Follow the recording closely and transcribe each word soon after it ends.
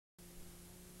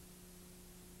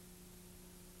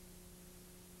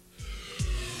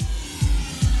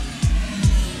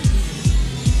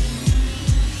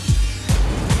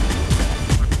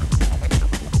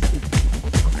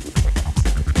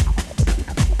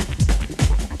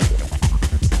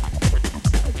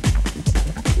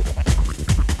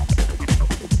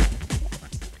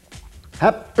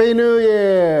Happy New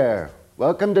Year!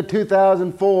 Welcome to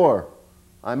 2004.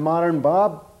 I'm Modern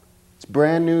Bob. It's a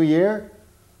brand new year.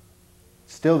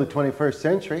 Still the 21st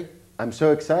century. I'm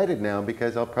so excited now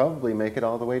because I'll probably make it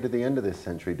all the way to the end of this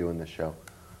century doing this show.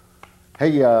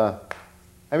 Hey,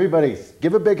 everybody,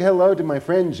 give a big hello to my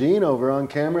friend Gene over on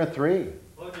camera 3.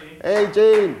 Hello, Gene. Hey,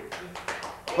 Gene.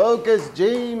 Focus,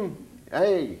 Gene.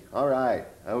 Hey, all right,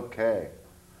 okay.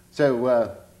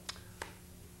 So,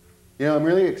 I'm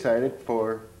really excited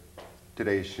for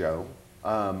today's show.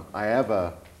 I have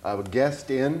a guest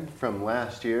in from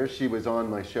last year. She was on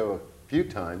my show a few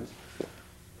times,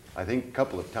 I think a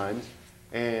couple of times,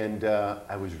 and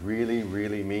I was really,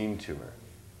 really mean to her.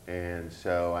 And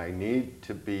so I need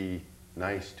to be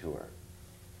nice to her.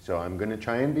 So I'm going to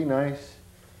try and be nice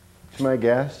to my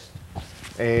guest.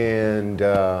 And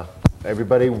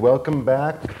everybody, welcome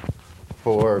back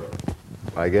for,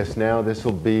 I guess now this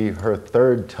will be her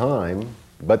third time,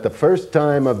 but the first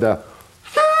time of the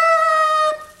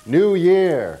new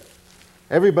year.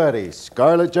 Everybody,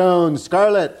 Scarlett Jones.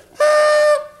 Scarlett,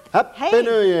 Happy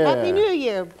New Year. Happy New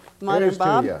Year, Modern Here's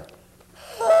Bob. to ya.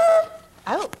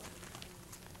 Oh.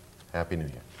 Happy New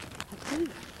Year. Happy New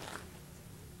Year.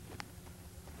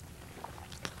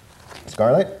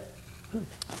 Scarlett,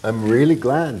 I'm really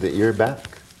glad that you're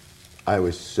back. I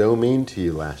was so mean to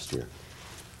you last year.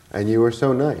 And you were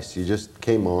so nice. You just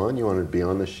came on, you wanted to be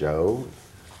on the show.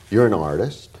 You're an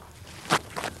artist.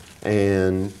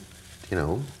 And,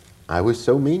 I was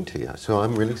so mean to you. So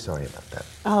I'm really sorry about that.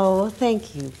 Oh,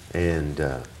 thank you. And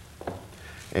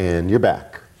you're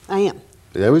back. I am.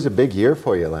 That was a big year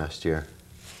for you last year.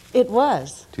 It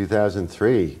was.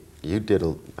 2003. You did,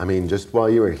 just while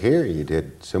you were here, you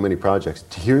did so many projects.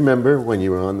 Do you remember when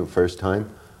you were on the first time?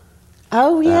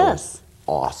 Oh, That yes. was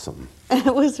awesome.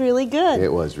 It was really good.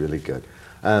 It was really good.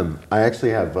 I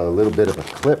actually have a little bit of a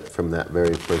clip from that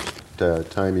very first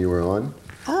time you were on.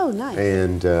 Oh, nice.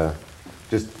 And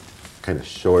just kind of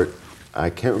short, I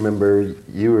can't remember,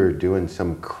 you were doing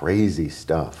some crazy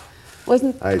stuff.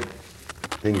 I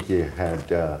think you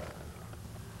had,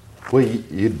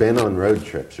 you'd been on road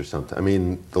trips or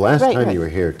something. The last time you were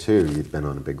here too, you'd been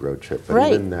on a big road trip.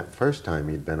 But even that first time,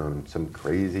 you'd been on some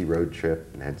crazy road trip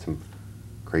and had some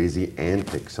crazy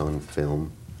antics on film.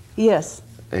 Yes.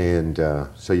 And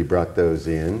so you brought those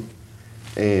in,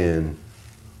 and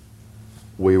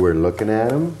we were looking at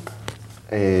them,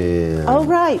 and... Oh,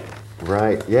 right.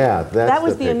 Right, yeah, that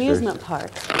was the pictures. amusement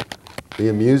park. The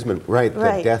amusement, right,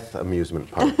 the death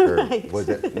amusement park. Or Right. Was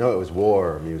it? No, it was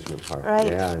war amusement park. Right.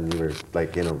 Yeah, and you were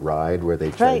like in a ride where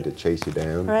they tried to chase you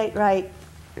down. Right.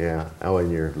 Yeah, oh,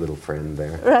 and your little friend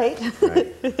there. Right.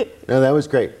 Right. No, that was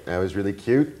great. That was really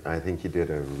cute. I think you did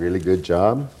a really good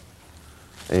job.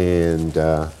 And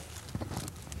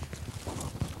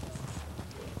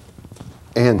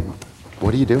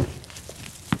what are you doing?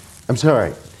 I'm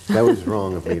sorry. That was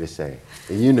wrong of me to say.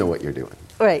 You know what you're doing.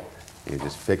 Right. You're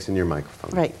just fixing your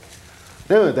microphone. Right.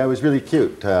 No, that was really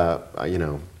cute. That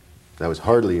was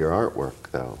hardly your artwork,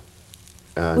 though.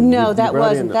 No, that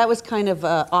wasn't. That was kind of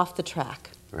off the track.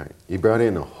 Right. You brought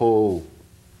in a whole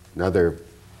another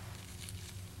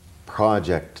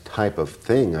project type of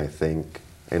thing, I think.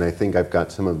 And I think I've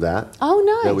got some of that. Oh,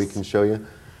 nice. That we can show you.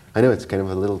 I know it's kind of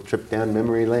a little trip down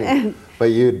memory lane.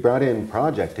 But you'd brought in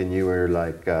project, and you were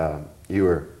like, you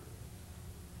were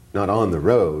not on the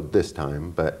road this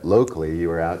time, but locally you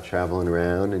were out traveling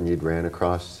around, and you'd ran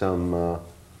across some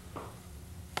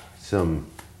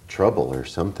trouble or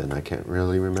something. I can't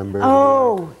really remember.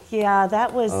 Oh, yeah,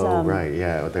 that was... Oh, right,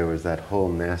 yeah. There was that whole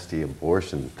nasty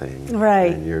abortion thing.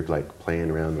 Right. And you're like playing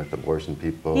around with abortion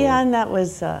people. Yeah, and that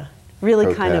was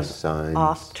really kind of signs.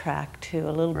 off track too,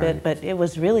 a little bit, but it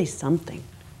was really something.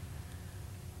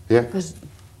 Yeah. It was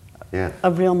yeah. a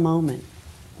real moment.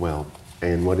 Well,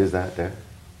 and what is that there?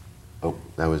 Oh,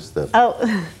 that was the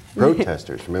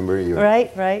protesters. Remember you?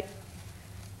 Right.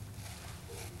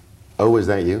 Oh, was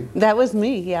that you? That was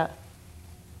me, yeah.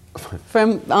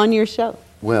 From on your show.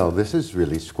 Well, this is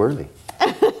really squirrely.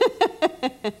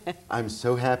 I'm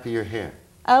so happy you're here.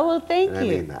 Oh, well, thank you. I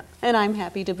mean that. And I'm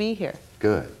happy to be here.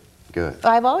 Good.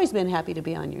 I've always been happy to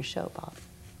be on your show, Bob.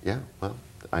 Yeah, well,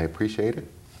 I appreciate it.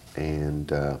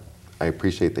 And I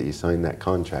appreciate that you signed that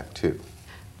contract, too.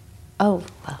 Oh,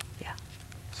 well, yeah.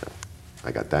 So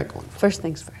I got that going. First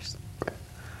things first.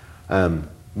 Right.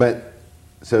 But,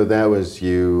 so that was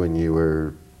you, and you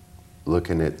were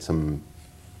looking at some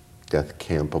death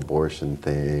camp abortion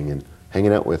thing and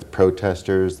hanging out with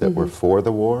protesters that were for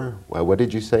the war. Well, what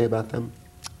did you say about them?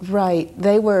 Right.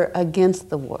 They were against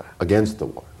the war. Against the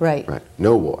war. Right. Right.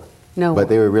 No war. No But war.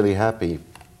 they were really happy,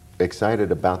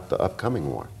 excited about the upcoming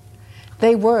war.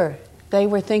 They were. they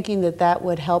were thinking that that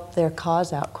would help their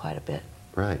cause out quite a bit.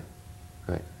 Right,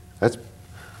 right. It's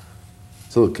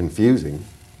a little confusing,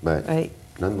 but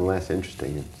nonetheless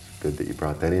interesting. It's good that you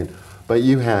brought that in. But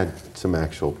you had some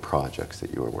actual projects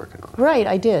that you were working on. Right,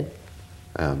 I did.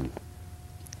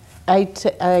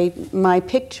 My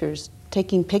pictures,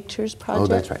 taking pictures project. Oh,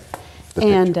 that's right. The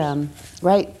and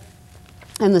right,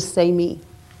 and the Say Me.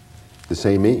 The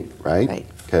Say Me, right? Right.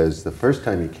 Because the first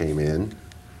time you came in,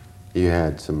 you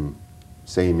had some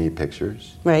Say Me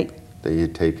pictures. Right. That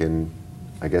you'd taken,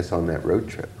 I guess, on that road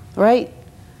trip. Right.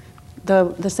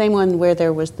 The same one where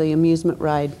there was the amusement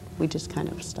ride. We just kind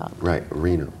of stopped. Right,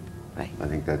 Reno. Right. I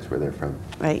think that's where they're from.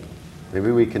 Right.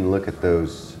 Maybe we can look at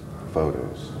those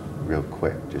photos real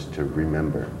quick, just to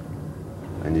remember,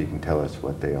 and you can tell us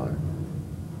what they are.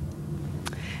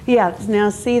 Yeah, now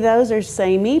see, those are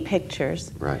Say Me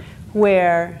pictures. Right.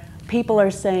 Where people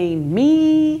are saying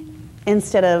me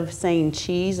instead of saying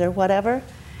cheese or whatever,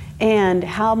 and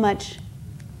how much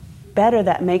better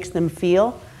that makes them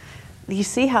feel. You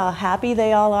see how happy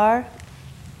they all are?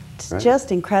 It's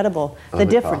just incredible. The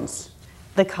difference. Cops.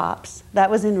 The cops. That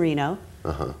was in Reno.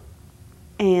 Uh-huh.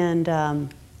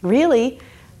 And really,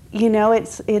 you know,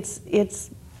 it's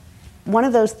one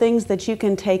of those things that you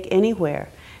can take anywhere.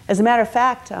 As a matter of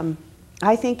fact,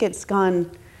 I think it's gone,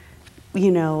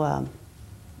 you know,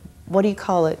 what do you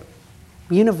call it?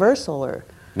 Universal or?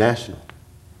 National.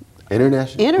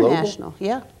 International? International, global?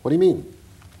 Yeah. What do you mean?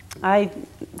 I'm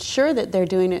sure that they're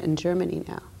doing it in Germany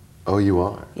now. Oh, you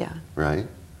are? Yeah. Right.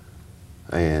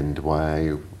 And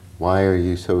why are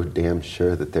you so damn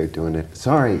sure that they're doing it?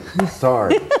 Sorry.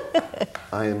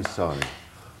 I am sorry.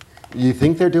 You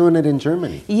think they're doing it in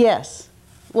Germany? Yes.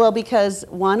 Well, because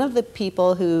one of the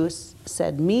people who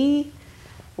said me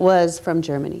was from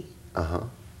Germany. Uh-huh.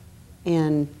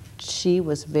 And she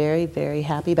was very, very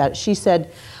happy about it. She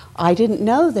said, I didn't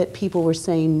know that people were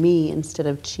saying me instead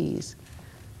of cheese.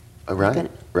 Right,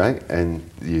 right. And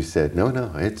you said,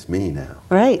 no, it's me now.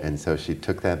 Right. And so she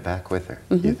took that back with her,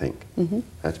 you think? Mm-hmm.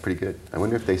 That's pretty good. I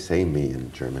wonder if they say me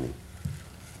in Germany.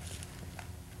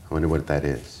 I wonder what that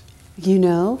is. You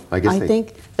know, I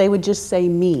think they would just say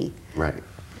me. Right.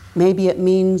 Maybe it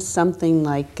means something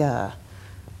like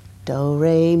do,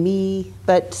 re, mi,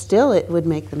 but still it would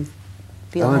make them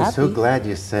feel happy. I'm so glad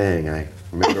you sang. I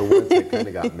remember once I kind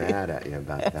of got mad at you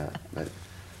about that, but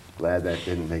glad that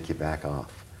didn't make you back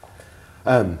off.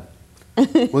 Well,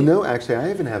 no, actually, I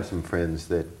even have some friends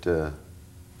that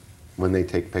when they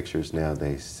take pictures now,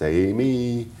 they say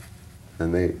me,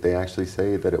 and they actually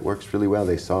say that it works really well.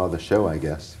 They saw the show, I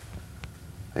guess.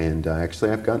 And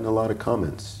actually, I've gotten a lot of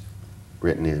comments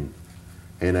written in.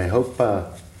 And I hope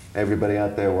everybody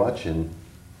out there watching,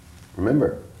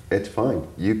 remember, it's fine.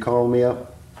 You call me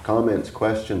up, comments,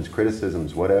 questions,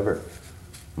 criticisms, whatever.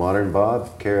 Modern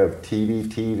Bob, care of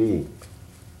TV.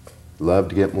 Love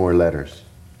to get more letters.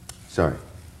 Sorry.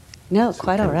 No,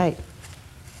 quite all right.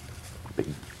 Big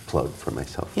plug for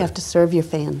myself. You have to serve your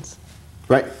fans.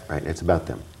 Right. It's about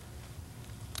them.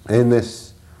 And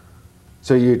this,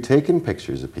 so you're taking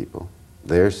pictures of people.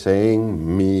 They're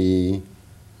saying me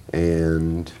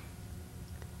and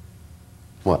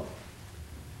what?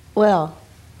 Well,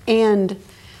 and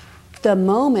the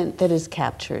moment that is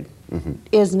captured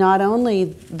is not only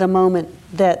the moment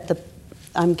that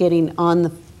I'm getting on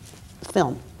the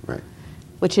film, right,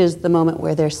 which is the moment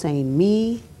where they're saying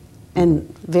me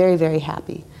and very, very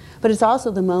happy. But it's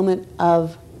also the moment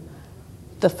of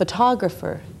the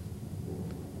photographer.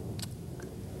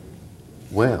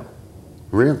 Well,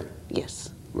 really? Yes.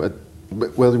 Well,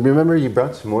 remember you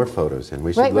brought some more photos in.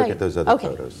 We should look at those other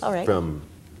photos from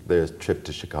the trip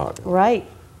to Chicago. Right.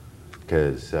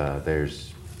 Because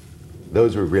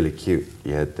those were really cute.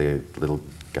 You had the little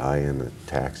guy in the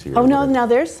taxi. Oh, no, now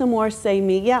there's some more Say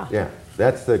Me, yeah. Yeah,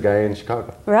 that's the guy in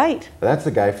Chicago. Right. That's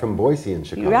the guy from Boise in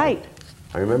Chicago. Right.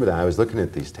 I remember that. I was looking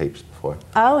at these tapes before.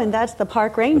 Oh, and that's the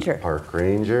park ranger. The park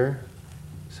ranger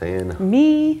saying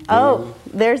me. Oh,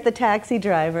 there's the taxi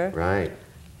driver. Right.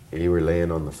 You were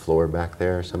laying on the floor back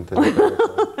there or something?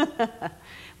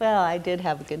 Well, I did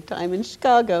have a good time in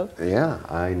Chicago. Yeah,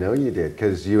 I know you did,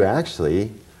 because you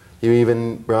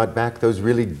even brought back those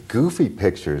really goofy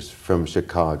pictures from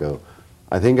Chicago.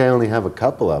 I think I only have a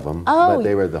couple of them, but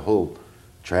they were the whole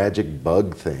tragic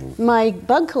bug thing. My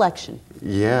bug collection.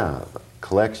 Yeah,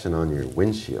 collection on your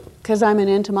windshield. Because I'm an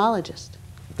entomologist.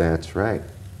 That's right,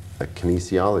 a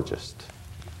kinesiologist.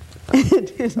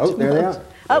 Oh, there they are.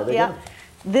 Oh, yeah.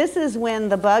 This is when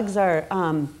the bugs are,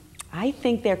 I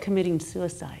think they're committing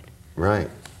suicide. Right.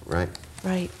 Right,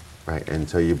 and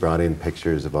so you brought in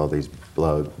pictures of all these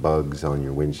bugs on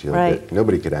your windshield that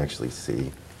nobody could actually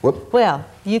see. Whoop. Well,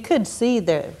 you could see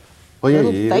Well, yeah,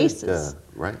 little you faces. did,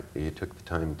 right. You took the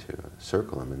time to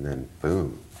circle them, and then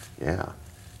boom, yeah,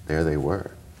 there they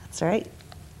were. That's right.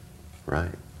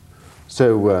 Right.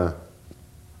 So,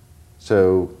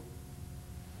 so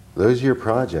those are your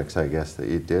projects, I guess, that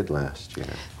you did last year.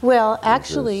 Well, The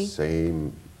actually,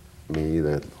 Same Me,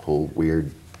 the whole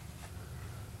weird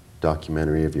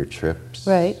documentary of your trips.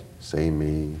 Right. Same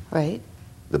Me. right,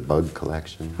 The bug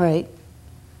collection. right.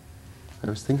 I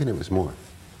was thinking it was more.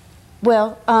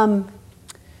 Well,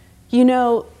 you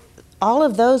know, all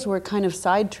of those were kind of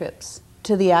side trips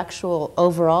to the actual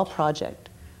overall project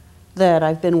that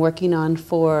I've been working on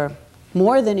for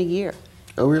more than a year.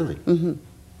 Oh, really? Hmm.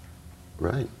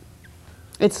 Right.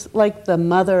 It's like the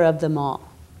mother of them all.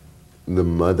 The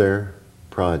Mother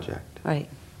Project. Right.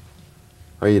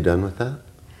 Are you done with that?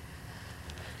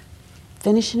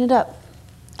 Finishing it up.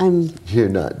 You're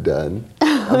not done.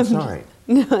 I'm sorry.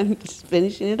 No, I'm just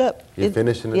finishing it up. You're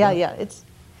finishing it yeah, up? Yeah, it's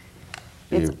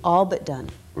You- all but done.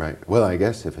 Right. Well, I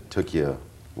guess if it took you,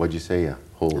 what'd you say, a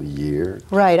whole year?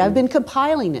 Right, I've been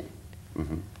compiling it.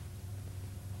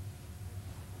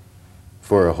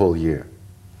 For a whole year.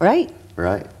 Right.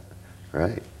 Right.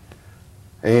 Right.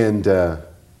 And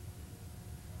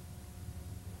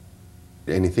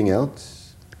anything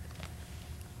else?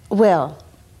 Well,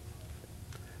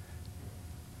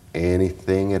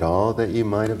 Anything at all that you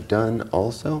might have done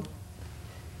also?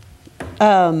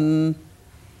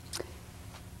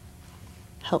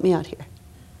 help me out here.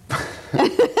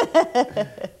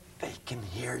 They can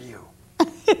hear you.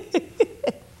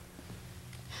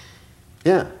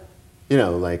 Yeah. You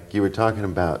know, like you were talking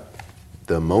about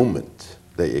the moment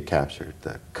that you captured,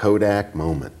 the Kodak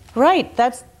moment. Right,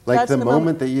 that's Like the the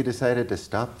moment that you decided to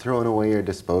stop throwing away your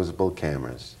disposable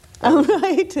cameras. Oh,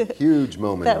 right. Huge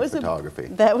moment That in was photography.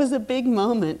 that was a big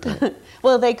moment.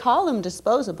 Well, they call them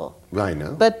disposable, I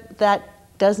know. but that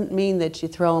doesn't mean that you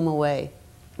throw them away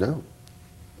No.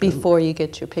 before you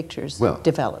get your pictures Well,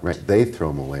 developed. right. They throw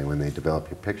them away when they develop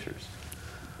your pictures.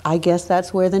 I guess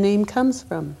that's where the name comes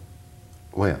from.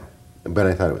 Well, but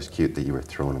I thought it was cute that you were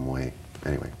throwing them away.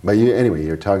 Anyway, but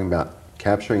you're talking about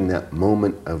capturing that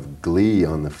moment of glee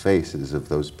on the faces of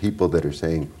those people that are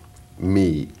saying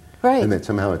me. Right. And that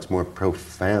somehow it's more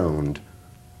profound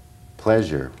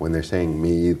pleasure when they're saying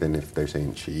me than if they're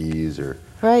saying cheese or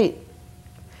Right.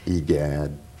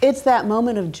 egad. It's that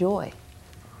moment of joy,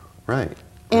 Right.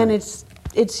 and right.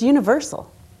 it's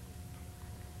universal.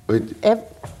 It-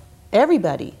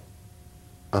 Everybody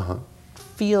Uh-huh.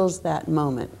 feels that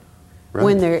moment Right.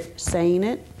 when they're saying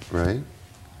it. Right.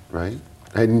 Right.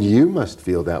 And you must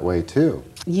feel that way too,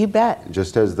 You bet.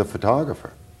 just as the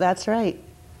photographer. That's right.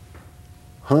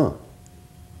 Huh.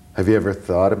 Have you ever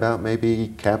thought about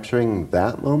maybe capturing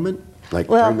that moment? Like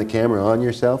Well, turn the camera on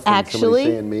yourself and somebody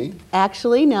saying me?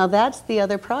 Actually, now that's the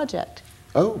other project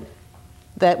Oh,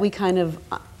 that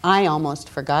I almost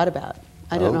forgot about.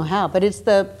 I don't Oh. know how, but it's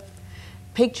the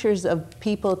pictures of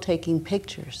people taking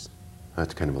pictures.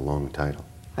 that's kind of a long title.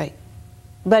 Right.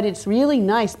 But it's really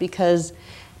nice because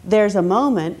there's a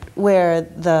moment where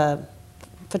the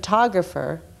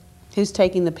photographer who's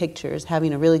taking the pictures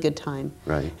having a really good time.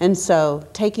 Right. And so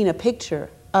taking a picture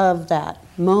of that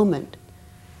moment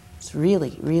is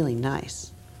really, really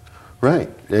nice. Right.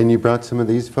 And you brought some of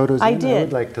these photos I in? I did.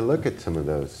 would like to look at some of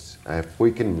those. If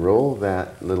we can roll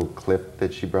that little clip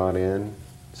that she brought in,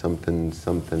 something,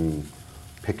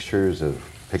 pictures of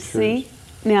pictures. See?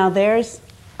 Now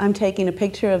I'm taking a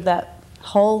picture of that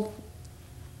whole,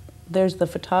 there's the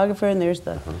photographer and there's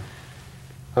the,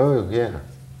 Oh, yeah.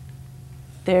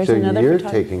 there's So another you're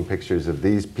photographer. taking pictures of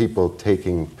these people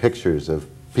taking pictures of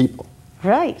people.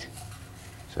 Right,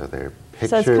 So they're So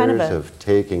it's pictures kind of of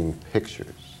taking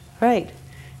pictures. right.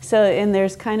 So, and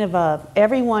there's kind of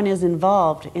everyone is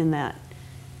involved in that.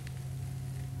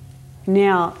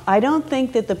 Now, I don't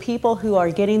think that the people who are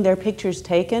getting their pictures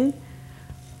taken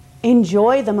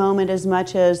enjoy the moment as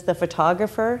much as the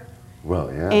photographer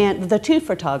Well, yeah. and the two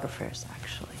photographers,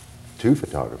 actually. Two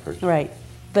photographers. Right.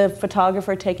 The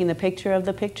photographer taking the picture of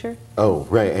the picture Oh,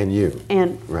 right, and you.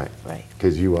 and, Right. right.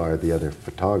 Because you are the other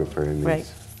photographer in these Right.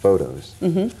 photos.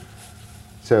 Mm-hmm.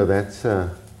 So that's,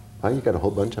 well, you got a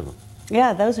whole bunch of them.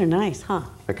 Yeah, those are nice, huh?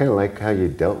 I kind of like how you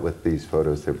dealt with these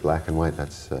photos. They're black and white.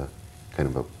 That's kind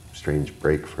of a strange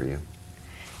break for you.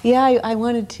 Yeah, I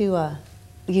wanted to,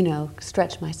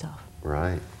 stretch myself.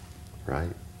 Right, right.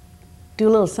 Do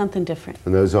a little something different.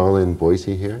 And those all in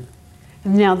Boise here?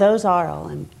 Now, those are all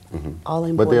in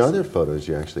But the Boise. other photos,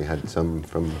 you actually had some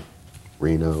from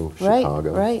Reno,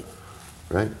 Chicago. Right.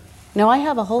 Right, Now, I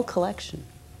have a whole collection.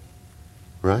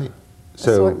 right.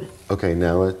 So, Assortment. okay,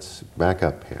 now let's back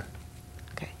up here.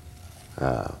 Okay.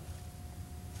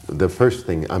 the first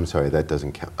thing, I'm sorry, that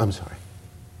doesn't count. I'm sorry.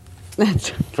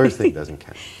 That's okay. First thing doesn't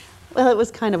count. Well, it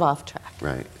was kind of off track.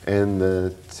 Right. And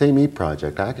the Say Me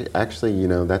project, actually, you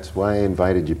know, that's why I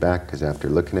invited you back, because after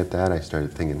looking at that, I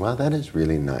started thinking, wow, that is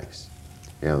really nice.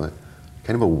 You know,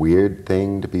 kind of a weird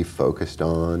thing to be focused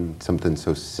on, something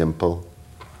so simple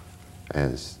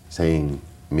as saying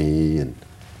me and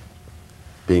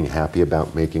being happy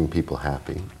about making people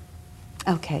happy.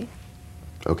 Okay.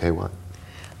 Okay, what?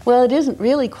 Well, it isn't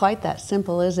really quite that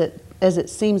simple, is it? As it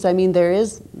seems. I mean, there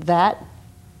is that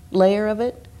layer of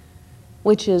it,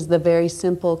 which is the very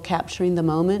simple capturing the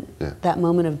moment, Yeah. that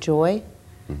moment of joy.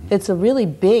 Mm-hmm. It's a really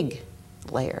big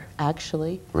layer,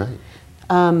 actually. Right.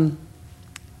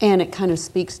 And it kind of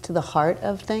speaks to the heart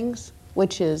of things,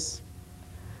 which is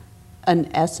an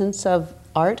essence of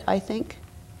art, I think.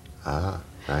 Ah,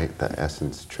 right, the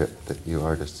essence trip that you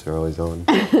artists are always on.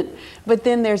 But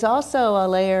then there's also a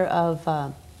layer of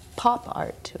pop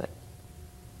art to it.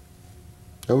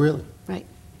 Oh, really? Right.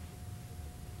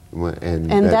 And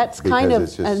that's kind of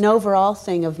it's just an overall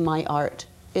thing of my art.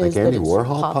 Is like Andy that it's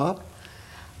Warhol pop?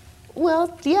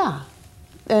 Well, yeah.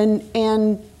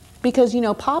 And because, you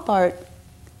know, pop art,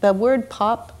 the word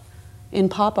pop in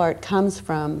pop art comes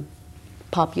from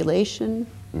population,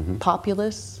 Mm-hmm.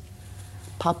 populace,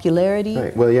 popularity,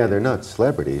 Right. Well, yeah, they're not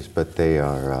celebrities, but they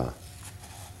are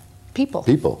people.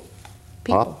 people.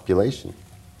 People. Population.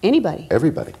 Anybody.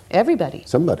 Everybody. Everybody.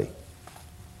 Somebody.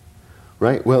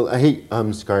 Right. Well, hey,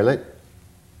 Scarlett,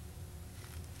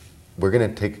 we're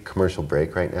going to take a commercial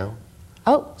break right now.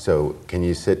 Oh, So can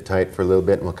you sit tight for a little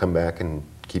bit and we'll come back and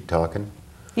keep talking?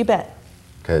 you bet.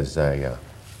 Because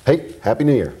hey, Happy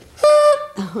New Year.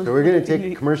 So we're going to take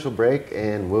a commercial break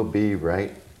and we'll be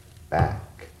right back.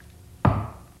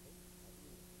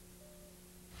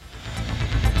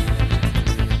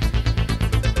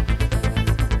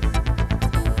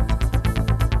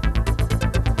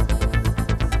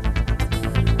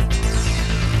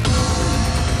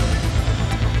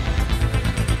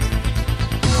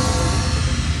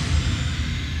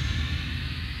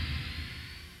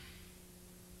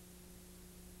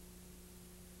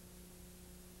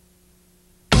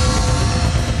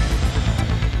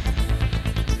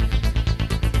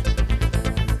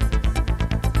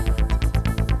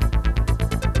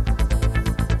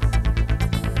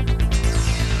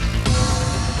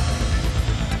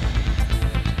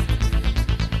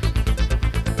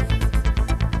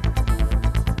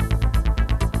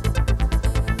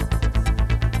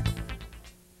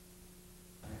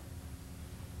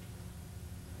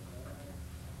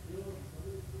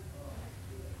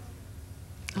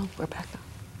 Oh, we're back now.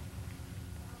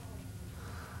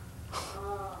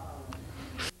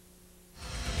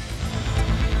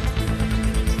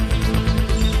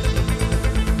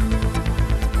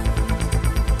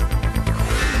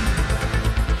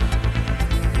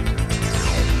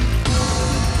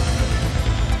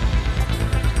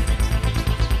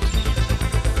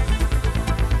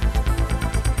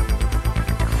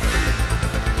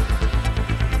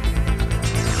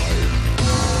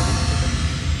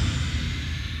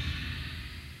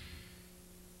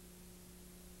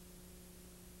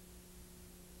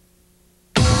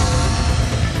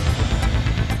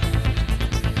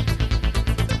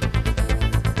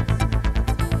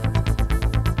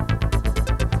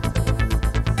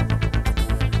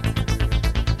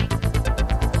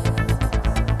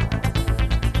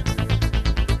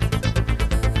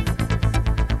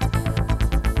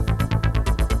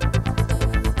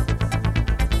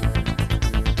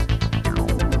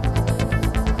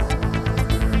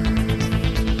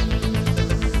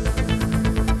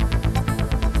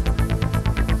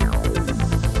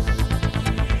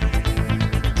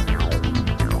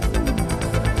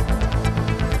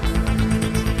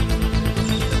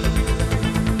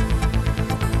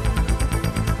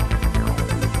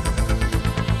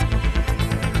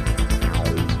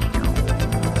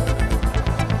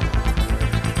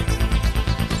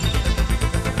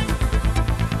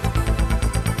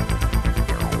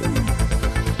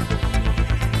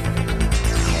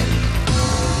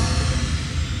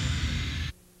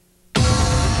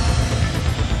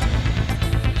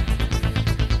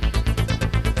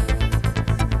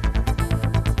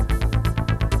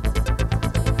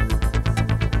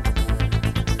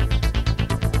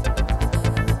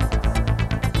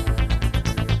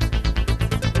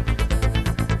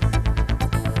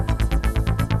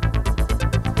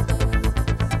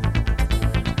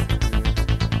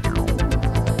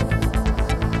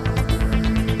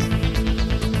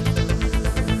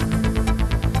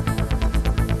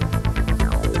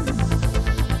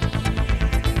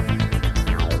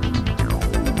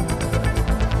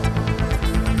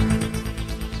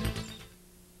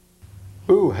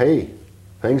 hey,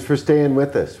 thanks for staying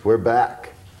with us. We're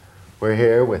back. We're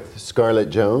here with Scarlett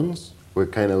Jones. We're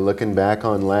kind of looking back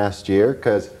on last year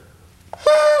because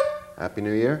Happy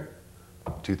New Year,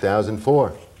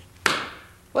 2004.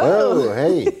 Whoa.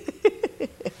 Hey.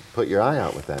 Put your eye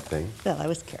out with that thing. Well, I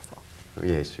was careful. Oh,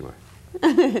 yes, you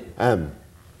were.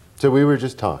 So we were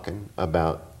just talking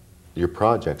about your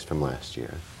projects from last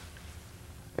year.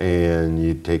 And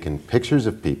you'd taken pictures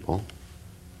of people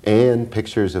and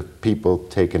pictures of people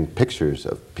taking pictures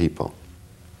of people.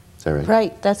 Is that right?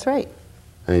 Right, that's right.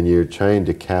 And you're trying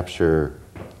to capture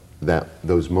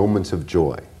those moments of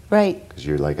joy. Right. Because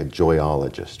you're like a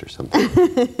joyologist or something.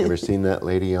 You ever seen that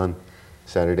lady on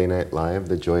Saturday Night Live,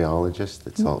 the joyologist?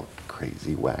 That's all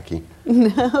crazy, wacky. No.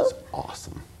 It's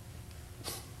awesome.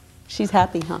 She's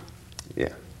happy, huh?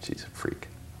 Yeah, she's a freak.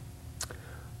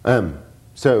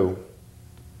 So,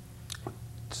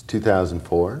 it's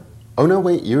 2004. Oh, no,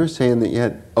 wait, you were saying that you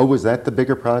had, was that the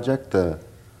bigger project? The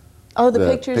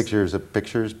pictures. Pictures of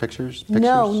pictures?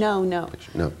 No. No.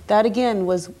 That again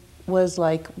was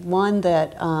like one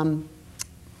that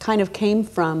kind of came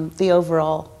from the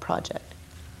overall project,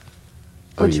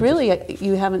 which really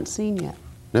you haven't seen yet.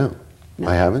 No,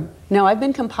 I haven't? No, I've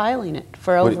been compiling it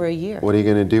for over a year. What are you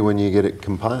going to do when you get it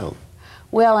compiled?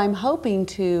 Well, I'm hoping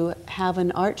to have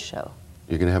an art show.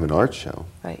 You're going to have an art show?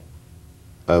 Right.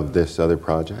 Of this other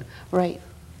project? Right.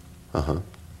 Uh-huh.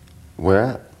 Where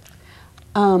at?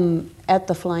 At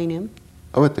the Flying M.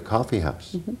 Oh, at the coffee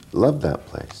house. Love that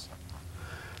place.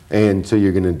 And so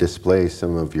you're going to display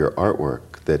some of your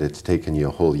artwork that it's taken you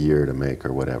a whole year to make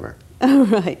or whatever.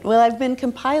 Right. Well, I've been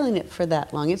compiling it for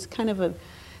that long. It's kind of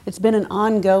it's been an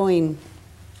ongoing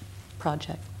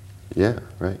project. Yeah,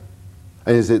 right.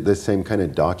 And is it the same kind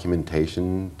of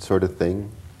documentation sort of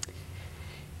thing?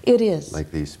 It is.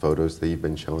 Like these photos that you've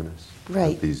been showing us?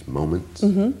 Right. Of these moments?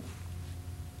 Mm-hmm.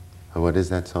 Oh, what is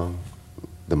that song?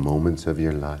 The Moments of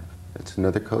Your Life. It's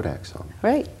another Kodak song.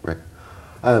 Right. Right.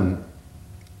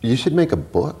 You should make a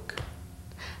book.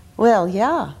 Well,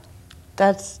 yeah.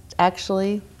 That's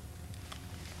actually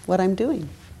what I'm doing.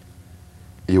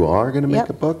 You are going to make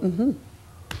a book? Mm-hmm.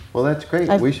 Well, that's great.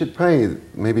 We should probably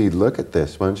maybe look at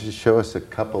this. Why don't you show us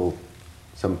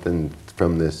something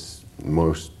from this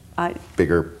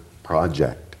bigger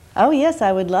project? Oh, yes,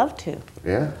 I would love to.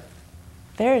 Yeah.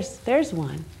 There's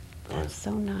one. That's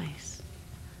so nice.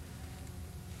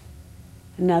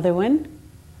 Another one.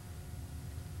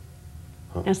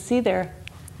 Huh. Now see, they're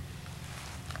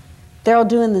all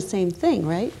doing the same thing,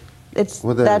 right? That's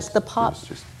the pop.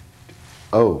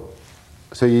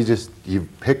 So you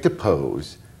picked a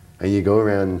pose and you go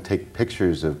around and take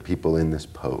pictures of people in this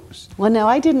pose. Well, no,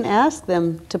 I didn't ask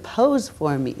them to pose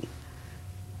for me.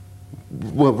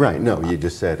 Well, right, no, you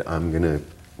just said, I'm gonna,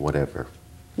 whatever.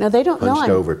 No, they don't know. Punched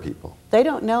over people. They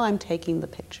don't know I'm taking the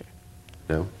picture.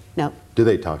 No? No. Do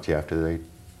they talk to you after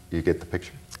you get the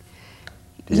picture?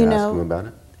 Do you ask them about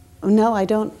it? No, I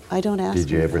don't ask them.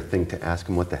 Did you ever think to ask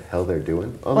them what the hell they're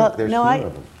doing? Oh, well, look, there's no, more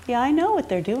of them. Yeah, I know what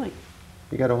they're doing.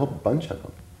 You got a whole bunch of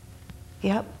them.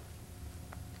 Yep.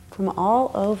 From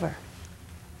all over.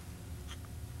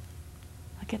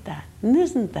 Look at that. And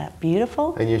isn't that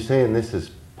beautiful? And you're saying this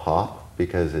is pop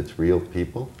because it's real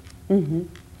people? Mm-hmm.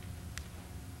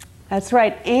 That's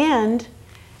right. And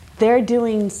they're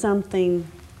doing something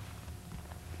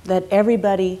that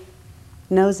everybody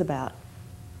knows about.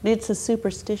 It's a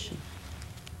superstition.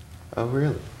 Oh,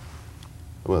 really?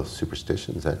 Well,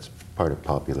 superstitions, that's part of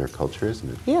popular culture, isn't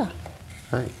it? Yeah.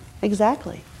 Right.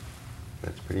 Exactly.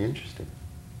 That's pretty interesting.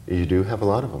 You do have a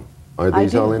lot of them. Are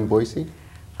these all in Boise?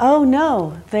 Oh,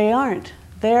 no, they aren't.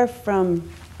 They're from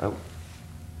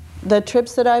the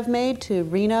trips that I've made to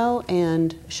Reno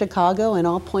and Chicago and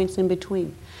all points in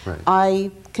between. Right.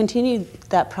 I continued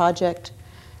that project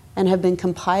and have been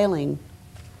compiling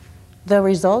the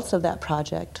results of that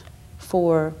project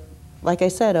for, like I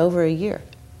said, over a year.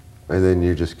 And then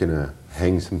you're just going to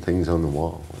hang some things on the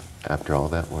wall after all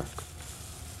that work.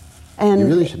 And you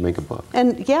really should make a book.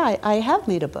 And yeah, I have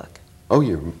made a book. Oh,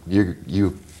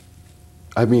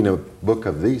 I mean a book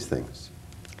of these things.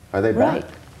 Are they back? Right.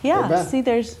 Yeah, back. see,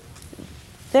 there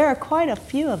are quite a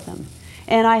few of them.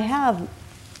 And I have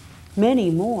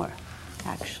many more,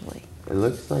 actually. It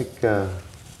looks like,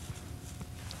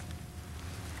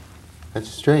 that's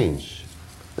strange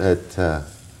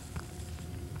that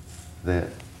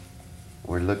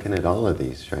we're looking at all of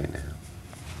these right now.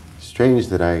 Strange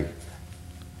that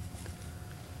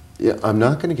I'm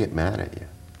not going to get mad at you.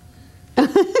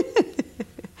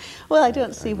 Well, I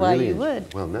don't see why you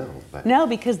would. Well, no. But no,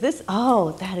 because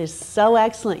that is so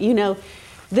excellent. You know,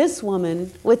 this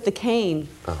woman with the cane,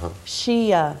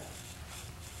 she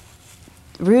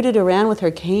rooted around with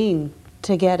her cane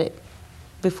to get it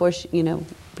before she,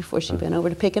 before she bent over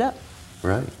to pick it up.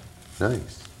 Right.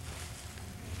 Nice.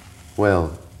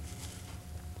 Well,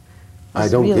 I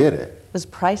was don't really- get it. It was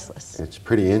priceless. It's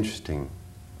pretty interesting.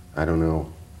 I don't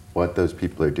know what those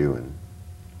people are doing,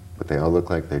 but they all look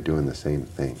like they're doing the same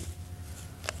thing.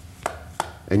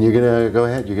 And you're going to go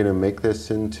ahead, you're going to make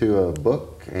this into a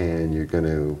book, and you're going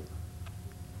to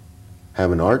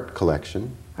have an art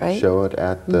collection. Right. Show it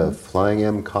at the Flying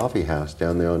M Coffee House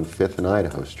down there on 5th and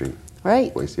Idaho Street,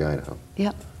 Right. Boise, Idaho.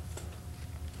 Yep.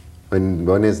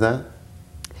 When is that?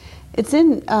 It's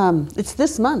in. It's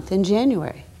this month in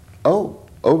January. Oh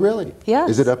really? Yes.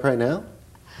 Is it up right now?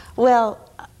 Well,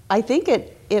 I think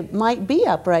it might be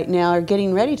up right now or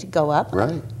getting ready to go up.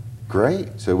 Right.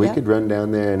 Great. So we Yeah. could run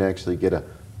down there and actually get a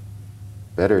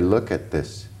better look at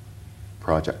this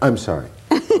project. I'm sorry.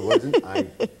 It wasn't I.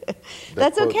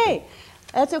 That's okay.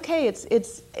 That's okay.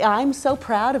 It's. I'm so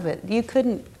proud of it. You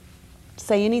couldn't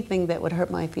say anything that would hurt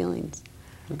my feelings.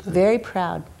 Okay. Very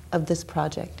proud of this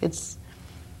project. It's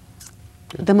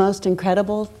the most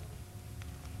incredible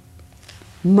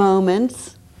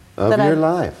moments Of your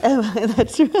life.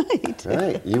 That's right.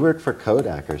 Right. You work for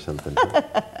Kodak or something.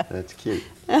 Huh? That's cute.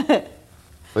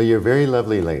 Well, you're a very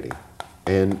lovely lady.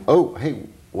 And, oh, hey,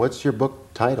 what's your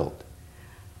book titled?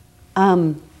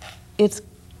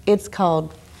 It's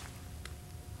called.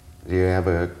 Do you have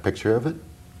a picture of it?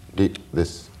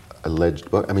 This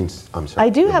alleged book? I mean, I'm sorry. I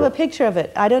do the have a book. picture of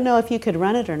it. I don't know if you could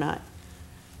run it or not.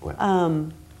 Well,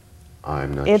 I'm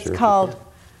not sure. It's if you called can.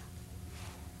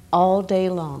 All Day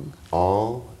Long.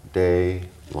 All Day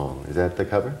Long. Is that the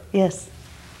cover? Yes.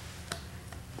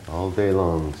 All Day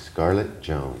Long, Scarlett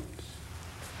Jones.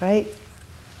 Right?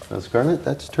 Well, Scarlett,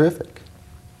 that's terrific.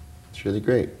 It's really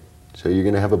great. So you're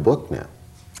going to have a book now.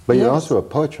 But you're Yes. also a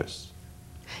poetress.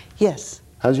 Yes.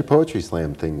 How's your poetry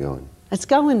slam thing going? It's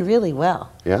going really well.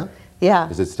 Yeah? Yeah.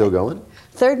 Is it still going?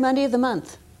 Third Monday of the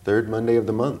month. Third Monday of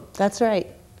the month. That's right.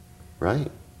 Right.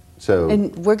 So,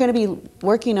 And we're going to be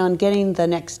working on getting the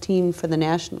next team for the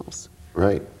Nationals.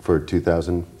 right, for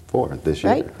 2004, this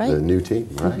year. Right, right. The new team,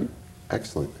 right.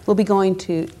 Excellent. We'll be going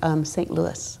to St.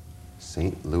 Louis.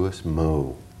 St. Louis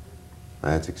Mo.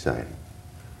 That's exciting.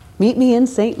 Meet me in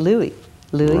St. Louis.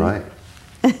 Louis. Right.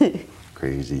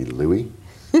 Crazy Louis.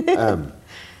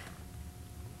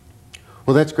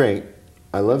 Well, that's great.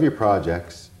 I love your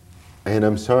projects, and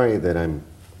I'm sorry that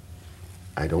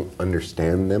I don't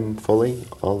understand them fully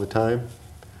all the time.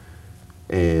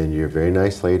 And you're a very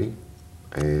nice lady,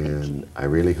 and I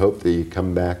really hope that you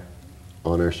come back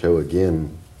on our show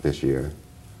again this year.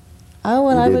 Oh,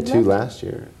 well, I You would did two love last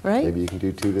year. Right. Maybe you can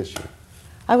do two this year.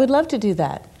 I would love to do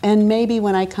that. And maybe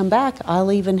when I come back,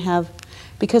 I'll even have,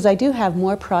 because I do have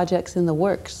more projects in the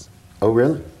works. Oh,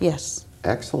 really? Yes.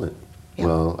 Excellent. Yeah.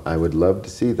 Well, I would love to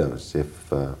see those if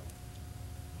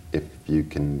you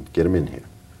can get them in here.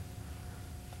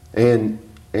 And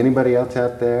anybody else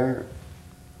out there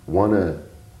want to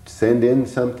send in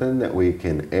something that we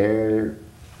can air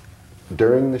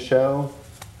during the show,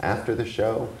 after the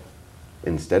show,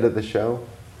 instead of the show?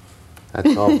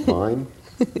 That's all fine.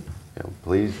 You know,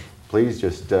 please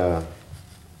just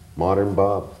Modern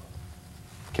Bob,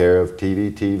 care of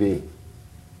TV.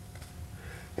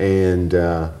 And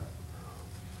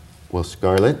well,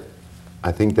 Scarlett,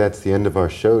 I think that's the end of our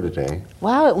show today.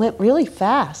 Wow, it went really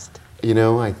fast. You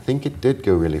know, I think it did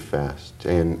go really fast.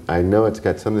 And I know it's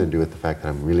got something to do with the fact that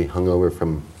I'm really hungover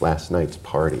from last night's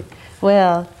party.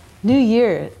 Well, New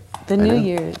Year, the I New know.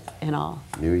 Year and all.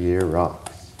 New Year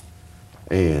rocks.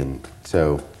 And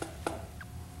so,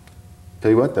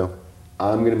 tell you what though,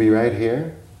 I'm going to be right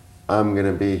here. I'm going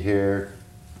to be here,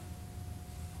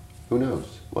 who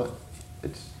knows, what?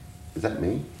 Is that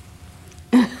me?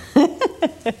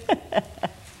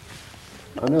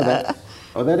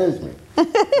 Oh, that is me.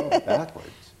 Oh, backwards.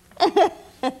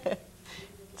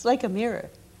 It's like a mirror.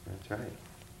 That's right.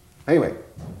 Anyway,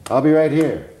 I'll be right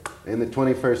here in the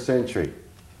 21st century.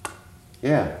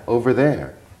 Yeah, over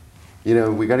there. You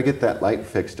know, we got to get that light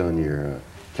fixed on your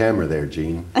camera there,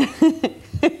 Gene.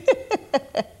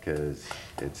 Because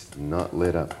it's not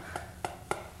lit up.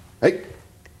 Hey,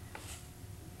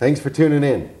 thanks for tuning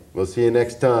in. We'll see you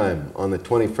next time on the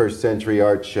 21st Century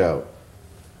Art Show.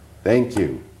 Thank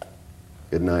you.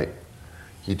 Good night.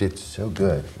 You did so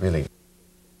good, really.